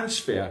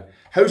transfer.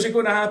 How's it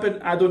going to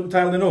happen? I don't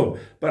entirely know.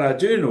 But I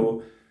do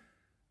know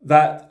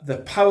that the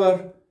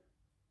power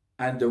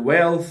and the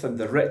wealth and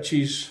the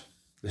riches,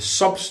 the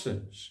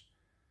substance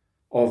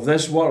of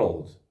this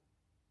world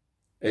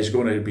is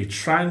going to be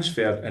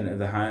transferred into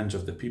the hands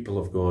of the people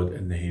of God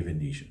in the haven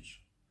nations.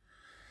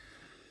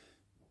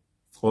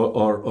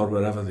 Or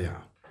wherever they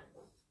are.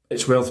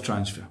 It's wealth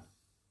transfer.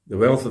 The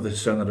wealth of the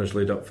sinner is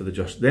laid up for the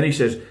just. Then he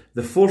says,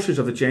 the forces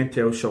of the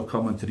Gentiles shall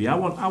come unto thee. I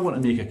want to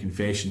make a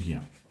confession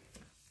here.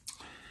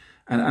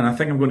 And I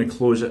think I'm going to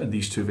close it in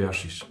these two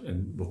verses,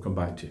 and we'll come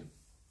back to it.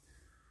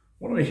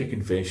 I want to make a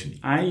confession.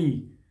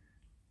 I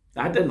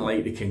didn't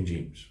like the King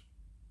James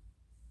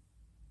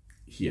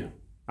here.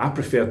 I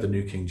preferred the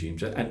New King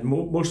James and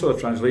most other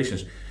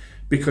translations,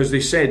 because they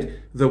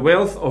said the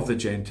wealth of the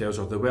Gentiles,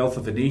 or the wealth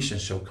of the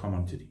nations, shall come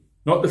unto thee.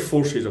 Not the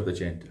forces of the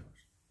Gentiles.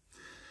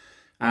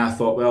 And I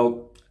thought,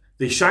 well,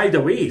 they shied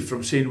away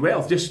from saying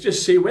wealth.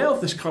 Just say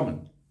wealth is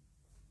coming.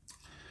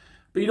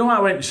 But I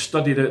went and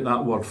studied out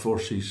that word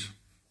forces.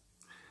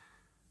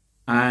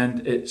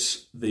 And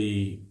it's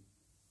the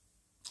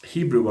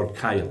Hebrew word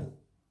kyle.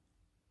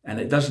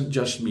 And it doesn't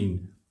just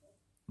mean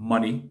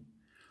money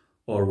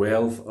or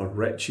wealth or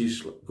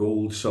riches,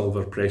 gold,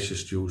 silver,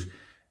 precious jewels.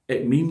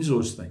 It means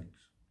those things.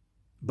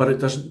 But it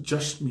doesn't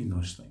just mean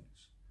those things.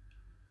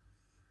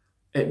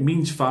 It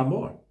means far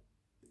more.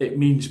 It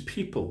means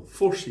people,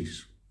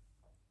 forces,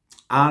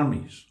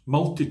 armies,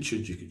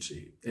 multitudes, you could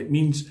say. It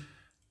means,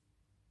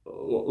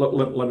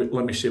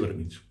 let me say what it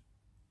means.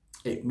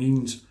 It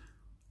means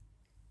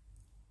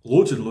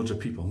loads and loads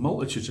of people,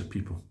 multitudes of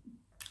people,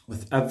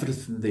 with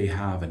everything they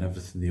have and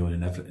everything they own.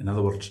 In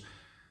other words,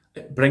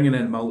 bringing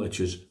in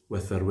multitudes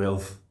with their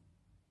wealth.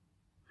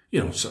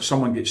 So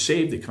someone gets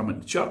saved, they come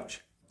into church,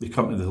 they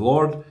come to the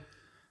Lord,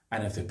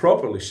 and if they're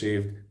properly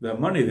saved, their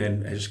money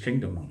then is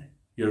kingdom money.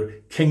 Your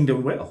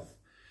kingdom wealth,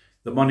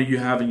 the money you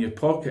have in your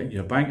pocket, in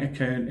your bank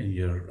account, in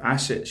your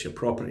assets, your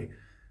property,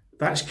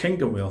 that's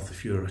kingdom wealth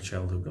if you're a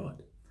child of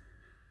God.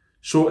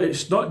 So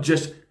it's not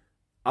just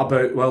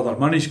about, well, their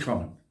money's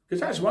coming, because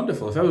that's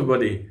wonderful. If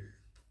everybody,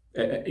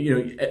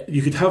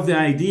 you could have the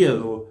idea,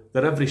 though,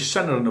 that every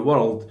sinner in the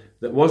world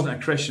that wasn't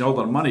a Christian, all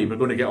their money, we're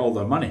going to get all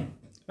their money.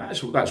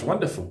 That's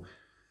wonderful.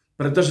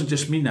 But it doesn't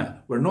just mean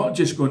that. We're not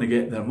just going to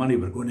get their money,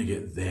 we're going to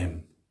get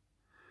them.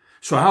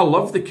 So I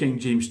love the King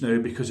James now,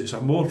 because it's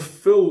a more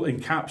full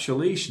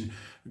encapsulation.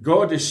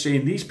 God is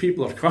saying these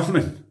people are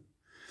coming,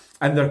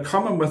 and they're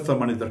coming with their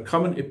money. They're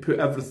coming to put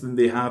everything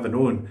they have and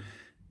own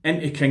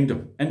into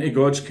kingdom, into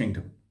God's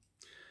kingdom.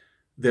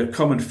 They're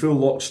coming full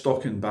lock,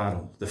 stock and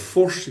barrel. The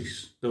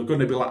forces, they're going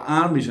to be like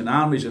armies and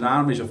armies and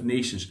armies of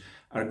nations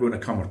are going to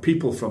come, or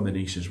people from the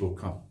nations will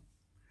come.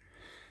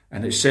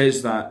 And it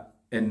says that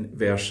in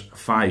verse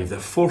 5, the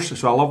forces.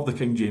 So I love the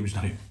King James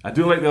now. I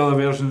do like the other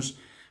versions.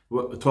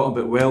 We're talking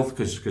about wealth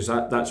because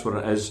that's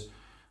what it is,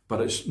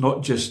 but it's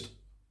not just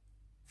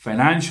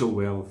financial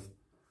wealth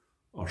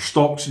or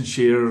stocks and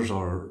shares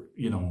or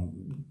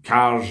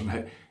cars.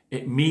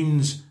 It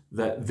means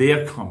that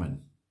they're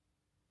coming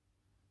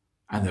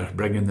and they're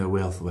bringing their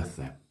wealth with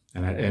them,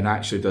 and it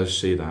actually does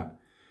say that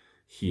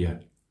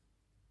here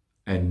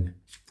in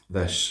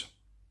this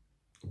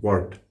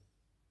word,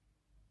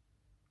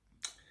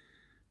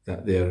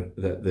 that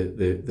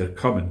they're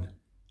coming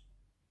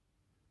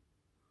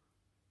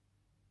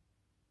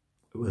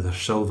with their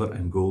silver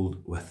and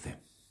gold with them.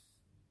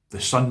 The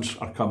sons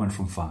are coming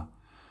from far.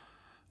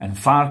 And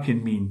far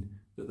can mean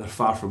that they're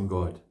far from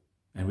God.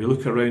 And we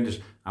look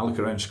around, I look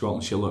around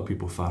Scotland and see a lot of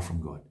people far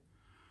from God.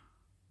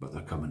 But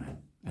they're coming in,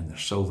 and their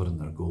silver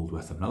and their gold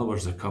with them. In other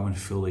words, they're coming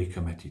fully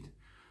committed.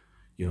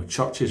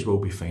 Churches will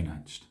be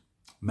financed.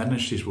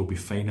 Ministries will be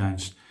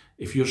financed.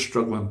 If you're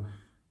struggling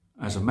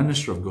as a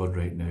minister of God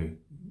right now,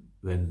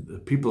 then the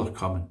people are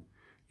coming.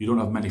 You don't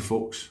have many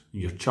folks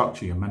in your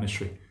church or your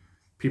ministry.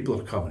 People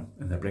are coming,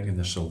 and they're bringing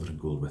their silver and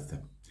gold with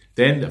them.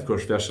 Then, of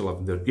course, verse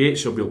 11, their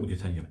gates shall be open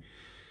continually.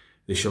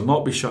 They shall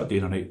not be shut day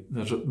or night.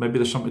 Maybe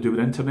there's something to do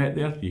with internet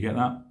there. You get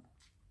that?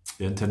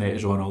 The internet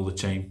is on all the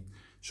time.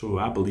 So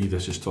I believe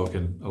this is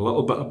talking a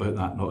little bit about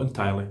that, not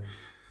entirely.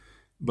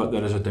 But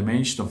there is a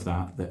dimension of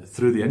that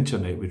through the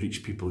internet we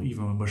reach people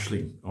even when we're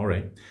sleeping. All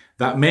right.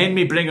 That men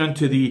may bring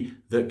unto thee,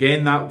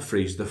 again that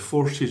phrase, the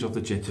forces of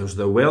the Gentiles,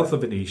 the wealth of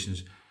the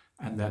nations,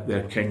 and that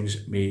their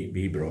kings may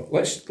be brought.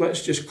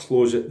 Let's just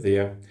close it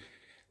there.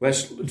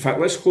 Let's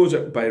close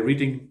it by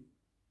reading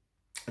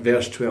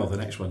verse 12, the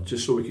next one,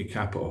 just so we can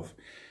cap it off.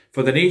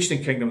 For the nation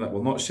and kingdom that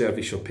will not serve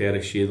thee shall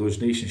perish, yea,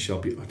 those nations shall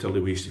be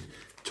utterly wasted.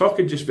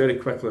 Talking just very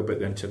quickly about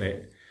the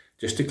internet,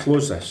 just to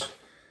close this.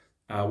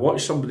 I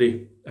watched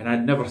somebody, and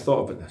I'd never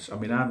thought about this. I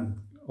mean,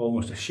 I'm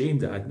almost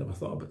ashamed that I'd never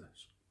thought about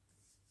this.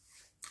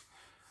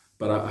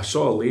 But I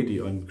saw a lady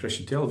on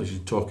Christian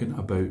television talking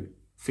about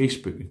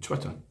Facebook and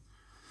Twitter.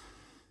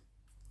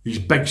 These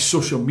big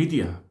social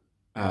media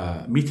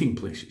meeting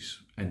places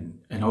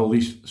and all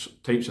these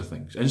types of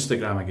things.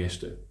 Instagram, I guess,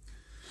 too.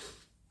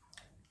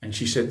 And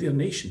she said they're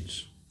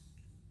nations.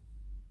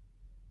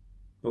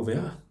 Well, they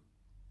are.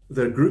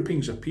 They're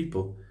groupings of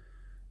people.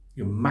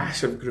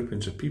 Massive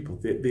groupings of people.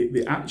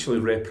 They actually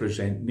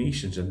represent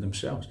nations in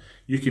themselves.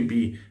 You can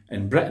be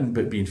in Britain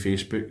but be in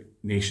Facebook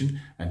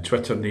nation and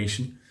Twitter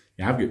nation.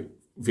 You have got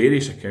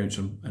various accounts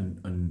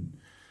on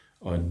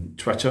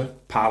Twitter,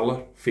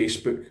 Parler,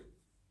 Facebook.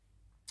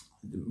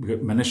 We've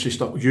got ministry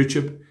stuff,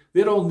 YouTube.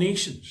 They're all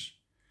nations.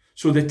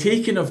 So the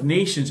taking of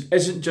nations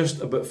isn't just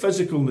about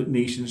physical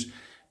nations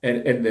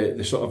in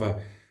the sort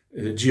of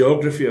the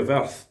geography of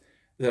Earth.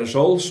 There's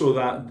also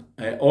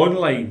that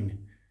online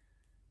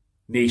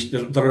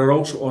nation. There are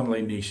also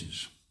online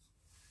nations.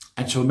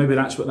 And so maybe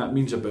that's what that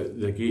means about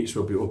the gates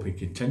will be open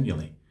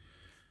continually,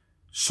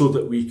 so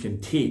that we can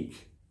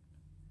take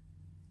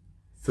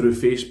through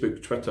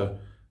Facebook, Twitter,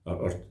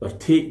 or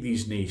take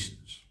these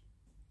nations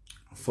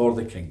for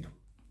the kingdom.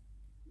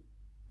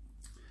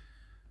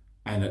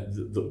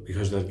 And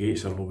because their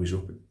gates are always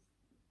open.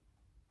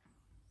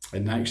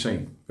 Isn't that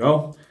exciting?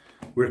 Well,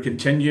 we're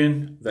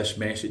continuing this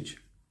message.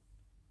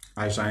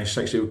 Isaiah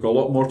 60, we've got a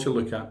lot more to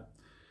look at.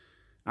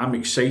 I'm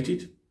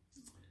excited,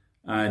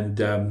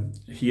 and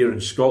here in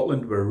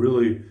Scotland we're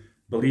really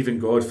believing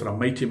God for a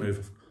mighty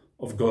move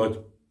of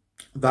God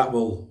that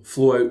will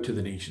flow out to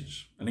the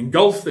nations and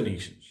engulf the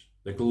nations.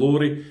 The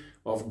glory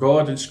of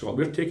God in Scotland.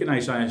 We're taking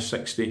Isaiah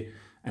 60,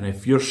 and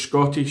if you're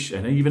Scottish,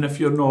 and even if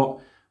you're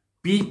not,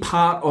 be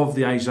part of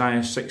the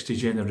Isaiah 60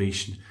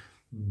 generation.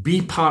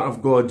 Be part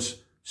of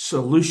God's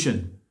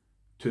solution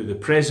to the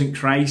present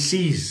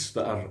crises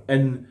that are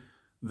in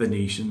the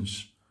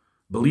nations.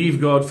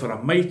 Believe God for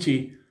a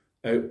mighty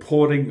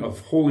outpouring of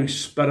Holy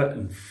Spirit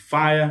and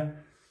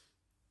fire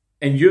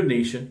in your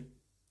nation,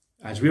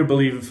 as we're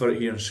believing for it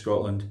here in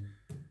Scotland.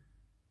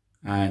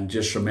 And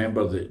just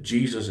remember that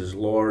Jesus is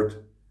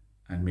Lord,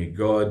 and may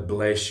God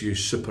bless you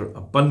super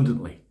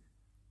abundantly.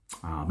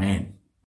 Amen.